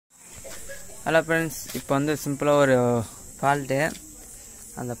Hello friends, இப்போ வந்து சிம்பிளாக ஒரு ஃபால்ட்டு,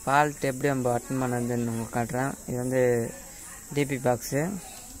 அந்த ஃபால்ட் எப்படி நம்ம அட்டன் பண்ணதுன்னு உங்களுக்கு காட்டுறேன். இது வந்து டிபி பாக்ஸு.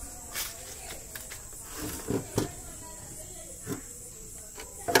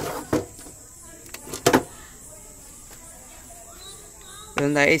 இது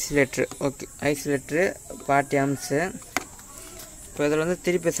வந்து ஐசோலேட்ரு. Okay, ஐசோலேட்ரு 40 amps. இப்போ இதில் வந்து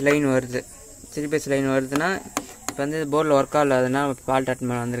 3 பேஸ் லைன் வருது. 3 பேஸ் லைன் வருதுன்னா இப்போ வந்து போர்டில் ஒர்க் ஆகல, அதனால் ஃபால்ட் அட்டன்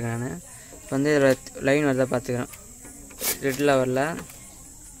பண்ண வந்திருக்கேன் நான். இப்போ வந்து இதில் லைன் வருதா பார்த்துக்கிறேன். ரெட்டில் வரல,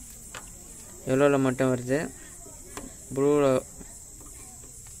 எல்லோவில் மட்டும் வருது, ப்ளூவில்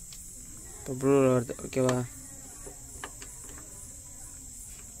இப்போ ப்ளூவில் வருது. ஓகேவா,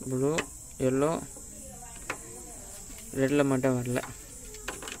 ப்ளூ எல்லோ ரெட்டில் மட்டும் வரல.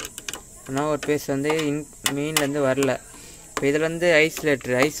 ஆனால் ஒரு பேஸ் வந்து மெயின்லேருந்து வரல. இப்போ இதில் வந்து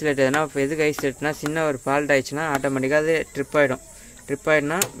ஐசோலேட்ரு எதுனா இப்போ எதுக்கு ஐசோலேட்னா, சின்ன ஒரு ஃபால்ட் ஆகிடுச்சுன்னா ஆட்டோமேட்டிக்காக அது ட்ரிப் ஆகிடும். இப்போ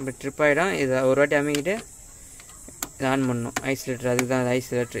ட்ரிப் ஆகிடும். இதை ஒரு வாட்டி அமைக்கிட்டு இதை ஆன் பண்ணணும். ஐசோலேட்ரு அதுக்கு தான் அது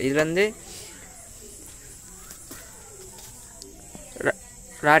ஐசோலேட்ரு. இதில் வந்து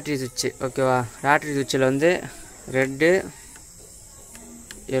ராட்ரி சுவிட்சு. ஓகேவா, ராட்ரி சுவிட்சில் வந்து ரெட்டு,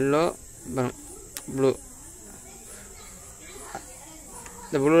 எல்லோ, ப்ளூ.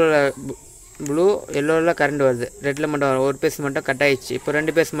 இந்த ப்ளூ எல்லோவில் கரண்ட் வருது, ரெட்டில் மட்டும் வரும். ஒரு பேஸ் மட்டும் கட் ஆகிடுச்சு, இப்போ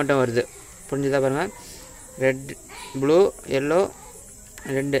 2 பேஸ் மட்டும் வருது. புரிஞ்சுதா பாருங்கள், ரெட் ப்ளூ எல்லோ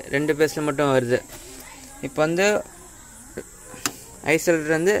ரெண்டு பேஸில் மட்டும் வருது. இப்போ வந்து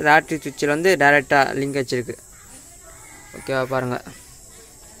ஐசோலேட்டர் வந்து ராட்ரி சுவிட்சில் வந்து டைரெக்டாக லிங்க் வச்சுருக்கு. ஓகேவா, பாருங்கள்,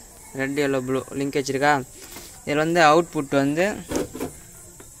 ரெட் எல்லோ ப்ளூ லிங்க் வச்சுருக்கா. இதில் வந்து அவுட்புட் வந்து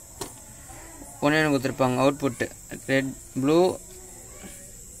ஒன்று கொடுத்துருப்பாங்க. Output red blue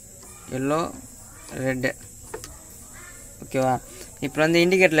yellow red. ஓகேவா, இப்போ வந்து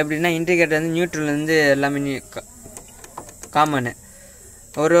இண்டிகேட்டர் எப்படின்னா, இண்டிகேட்டர் வந்து நியூட்ரல்லேருந்து எல்லாமே காமனு.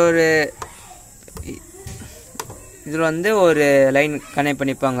 ஒரு இதில் வந்து ஒரு லைன் கனெக்ட்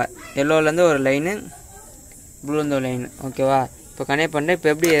பண்ணிப்பாங்க. எல்லோவிலேருந்து ஒரு லைனு, ப்ளூலேருந்து ஒரு லைனு. ஓகேவா, இப்போ கனெக்ட் பண்ணிட்டு இப்போ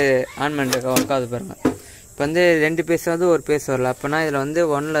எப்படி ஆன் பண்ணுறதுக்கு ஒர்க் ஆகுது பாருங்கள். இப்போ வந்து 2 பேஸ் வந்து ஒரு பேஸ் வரல. அப்போனா இதில் வந்து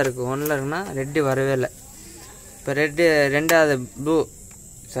 1ல் இருக்குன்னா ரெட்டு வரவே இல்லை. இப்போ ரெண்டாவது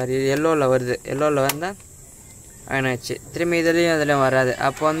எல்லோவில் வருது. எல்லோவில் வந்தால் ஆன் ஆயிடுச்சு. திரும்பி இதுலேயும் வராது.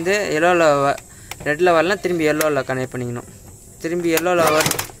 அப்போ வந்து எல்லோவில் ரெட்டில் வரலாம், திரும்பி எல்லோவில் கனெக்ட் பண்ணிக்கணும். திரும்பி எல்லோவில்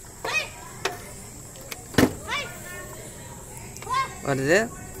வருது.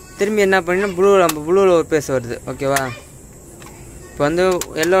 திரும்பி என்ன பண்ணிக்கணும், ப்ளூவில் ஒரு பேஸ் வருது. ஓகேவா, இப்போ வந்து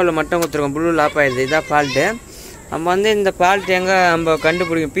எல்லோவில் மட்டும் கொடுத்துருக்கோம், ப்ளூவில் ஆஃப் ஆகிடுது. இதுதான் ஃபால்ட்டு. நம்ம வந்து இந்த ஃபால்ட் எங்கே நம்ம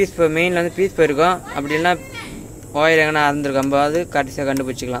கண்டுபிடிக்கும், மெயினில் வந்து பீஸ் போயிருக்கோம். அப்படின்னா ஒயர் எங்கன்னா அறந்துருக்கும், நம்ம அது கடைசியாக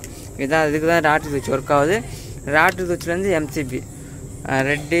கண்டுபிடிச்சிக்கலாம். இதுக்கு தான் ராட்ரி சுவிட்ச் ஒர்க் ஆகுது. Rodri சுவிட்ச்லேருந்து MCB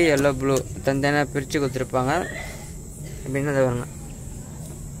red yellow blue தனித்தனியாக பிரித்து கொடுத்துருப்பாங்க. எப்படின்னா அதை வருங்க,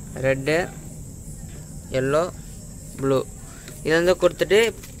 ரெட்டு எல்லோ ப்ளூ இதை வந்து கொடுத்துட்டு,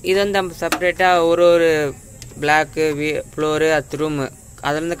 இது வந்து நம்ம செப்பரேட்டாக ஒரு பிளாக்கு ஃப்ளோரு ரூமு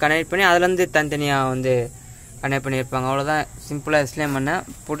அதுலேருந்து கனெக்ட் பண்ணி அதுலேருந்து தனித்தனியாக வந்து கனெக்ட் பண்ணியிருப்பாங்க. அவ்வளோதான், சிம்பிளாக எக்ஸ்பிளைன் பண்ணேன்.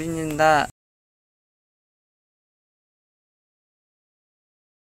 பிடிச்சிருந்தா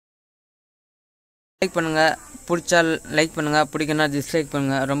லைக் பண்ணுங்கள், பிடிச்சா லைக் பண்ணுங்கள், பிடிக்கணும்னா டிஸ்லைக்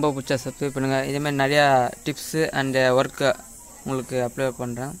பண்ணுங்கள், ரொம்ப பிடிச்சா சப்ஸ்கிரைப் பண்ணுங்கள். இதேமாதிரி நிறையா டிப்ஸு அண்டு ஒர்க்கு உங்களுக்கு அப்லோட்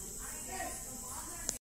பண்ணுறேன்.